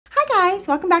guys,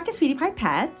 welcome back to Sweetie Pie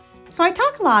Pets. So I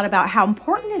talk a lot about how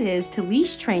important it is to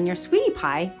leash train your Sweetie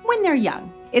Pie when they're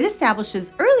young. It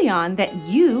establishes early on that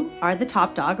you are the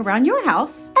top dog around your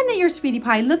house and that your Sweetie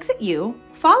Pie looks at you,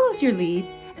 follows your lead,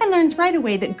 and learns right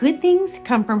away that good things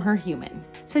come from her human.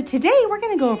 So today we're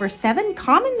going to go over 7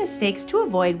 common mistakes to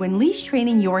avoid when leash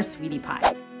training your Sweetie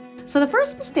Pie. So the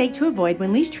first mistake to avoid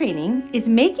when leash training is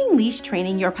making leash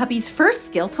training your puppy's first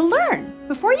skill to learn.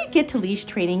 Before you get to leash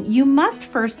training, you must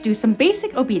first do some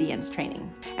basic obedience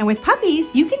training. And with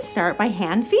puppies, you can start by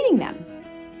hand feeding them.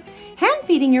 Hand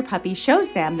feeding your puppy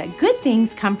shows them that good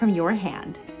things come from your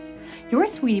hand. Your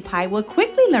Sweetie Pie will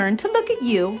quickly learn to look at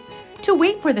you, to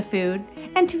wait for the food,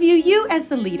 and to view you as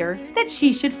the leader that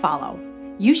she should follow.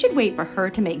 You should wait for her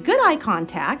to make good eye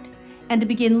contact and to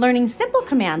begin learning simple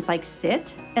commands like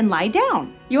sit and lie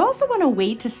down. You also want to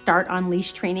wait to start on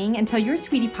leash training until your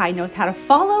Sweetie Pie knows how to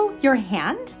follow your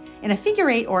hand in a figure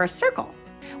 8 or a circle.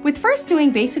 With first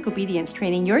doing basic obedience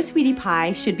training, your Sweetie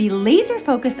Pie should be laser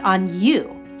focused on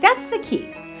you. That's the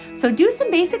key. So do some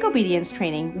basic obedience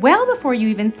training well before you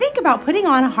even think about putting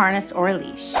on a harness or a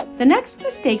leash. The next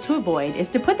mistake to avoid is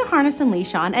to put the harness and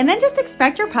leash on and then just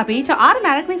expect your puppy to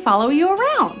automatically follow you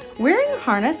around. Wearing a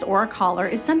harness or a collar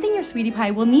is something your Sweetie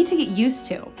Pie will need to get used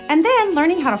to. And then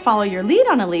learning how to follow your lead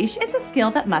on a leash is a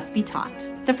skill that must be taught.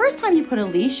 The first time you put a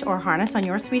leash or harness on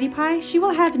your Sweetie Pie, she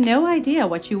will have no idea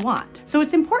what you want. So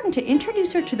it's important to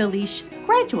introduce her to the leash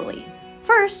gradually.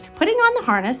 First, putting on the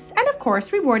harness and of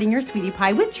course rewarding your Sweetie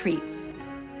Pie with treats.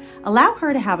 Allow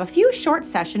her to have a few short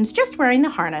sessions just wearing the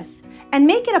harness and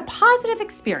make it a positive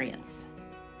experience.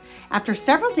 After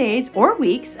several days or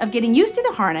weeks of getting used to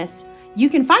the harness, you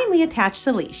can finally attach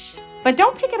the leash, but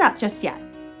don't pick it up just yet.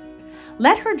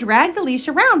 Let her drag the leash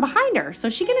around behind her so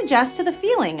she can adjust to the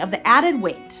feeling of the added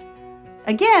weight.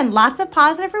 Again, lots of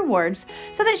positive rewards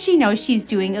so that she knows she's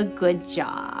doing a good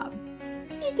job.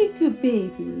 You're a good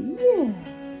baby,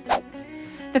 yes.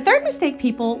 The third mistake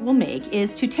people will make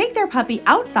is to take their puppy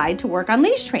outside to work on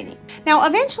leash training. Now,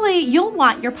 eventually you'll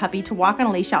want your puppy to walk on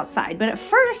a leash outside, but at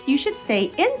first you should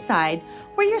stay inside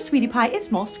where your Sweetie Pie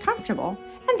is most comfortable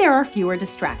and there are fewer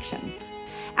distractions.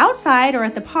 Outside or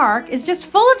at the park is just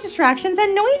full of distractions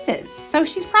and noises, so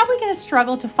she's probably going to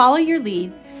struggle to follow your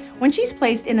lead when she's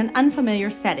placed in an unfamiliar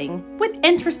setting with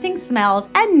interesting smells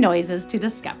and noises to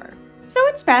discover. So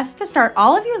it's best to start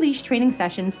all of your leash training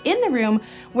sessions in the room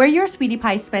where your Sweetie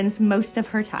Pie spends most of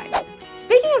her time.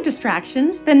 Speaking of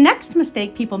distractions, the next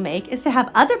mistake people make is to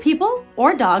have other people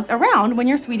or dogs around when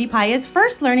your Sweetie Pie is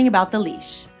first learning about the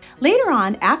leash. Later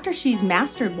on, after she's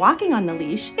mastered walking on the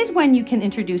leash, is when you can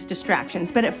introduce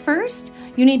distractions, but at first,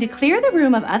 you need to clear the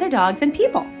room of other dogs and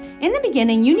people. In the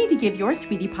beginning, you need to give your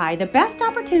Sweetie Pie the best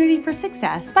opportunity for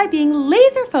success by being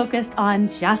laser focused on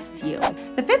just you.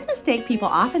 The fifth mistake people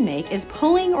often make is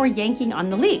pulling or yanking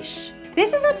on the leash.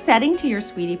 This is upsetting to your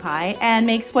Sweetie Pie and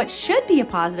makes what should be a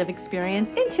positive experience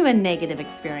into a negative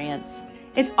experience.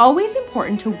 It's always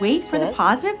important to wait for the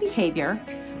positive behavior,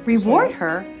 reward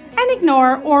her, and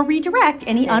ignore or redirect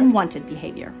any unwanted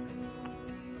behavior.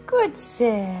 Good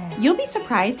sit. You'll be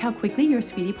surprised how quickly your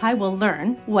Sweetie Pie will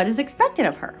learn what is expected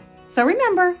of her. So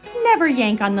remember, never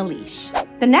yank on the leash.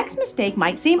 The next mistake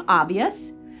might seem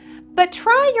obvious, but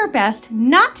try your best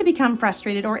not to become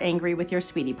frustrated or angry with your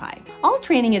Sweetie Pie. All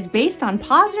training is based on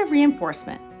positive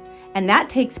reinforcement, and that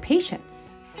takes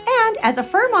patience. And as a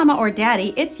fur mama or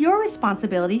daddy, it's your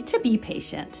responsibility to be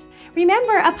patient.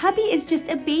 Remember, a puppy is just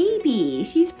a baby.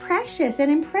 She's precious and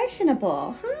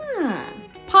impressionable, huh?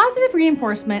 Positive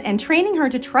reinforcement and training her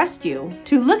to trust you,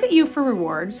 to look at you for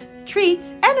rewards,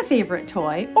 treats, and a favorite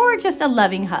toy, or just a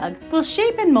loving hug, will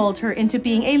shape and mold her into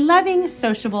being a loving,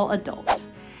 sociable adult.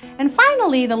 And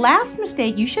finally, the last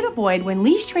mistake you should avoid when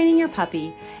leash training your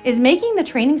puppy is making the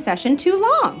training session too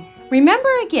long. Remember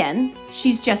again,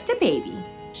 she's just a baby.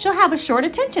 She'll have a short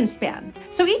attention span,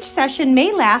 so each session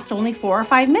may last only 4 or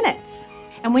 5 minutes.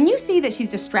 And when you see that she's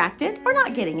distracted or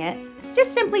not getting it,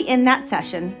 just simply end that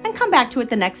session and come back to it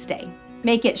the next day.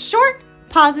 Make it short,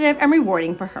 positive, and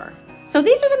rewarding for her. So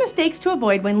these are the mistakes to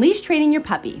avoid when leash training your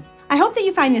puppy. I hope that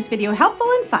you find this video helpful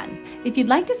and fun. If you'd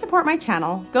like to support my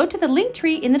channel, go to the link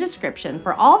tree in the description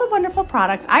for all the wonderful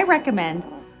products I recommend.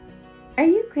 Are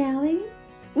you growling?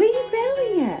 What are you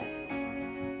growling at?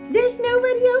 There's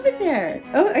nobody over there.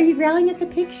 Oh, are you growling at the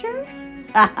picture?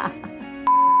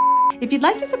 If you'd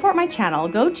like to support my channel,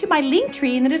 go to my link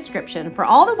tree in the description for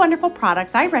all the wonderful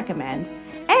products I recommend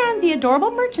and the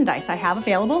adorable merchandise I have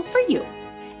available for you,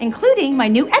 including my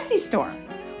new Etsy store,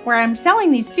 where I'm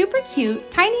selling these super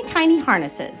cute, tiny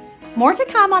harnesses. More to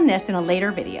come on this in a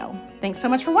later video. Thanks so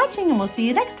much for watching, and we'll see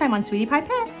you next time on Sweetie Pie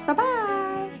Pets.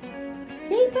 Bye-bye.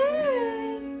 Say bye.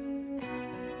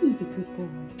 He's a good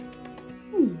boy.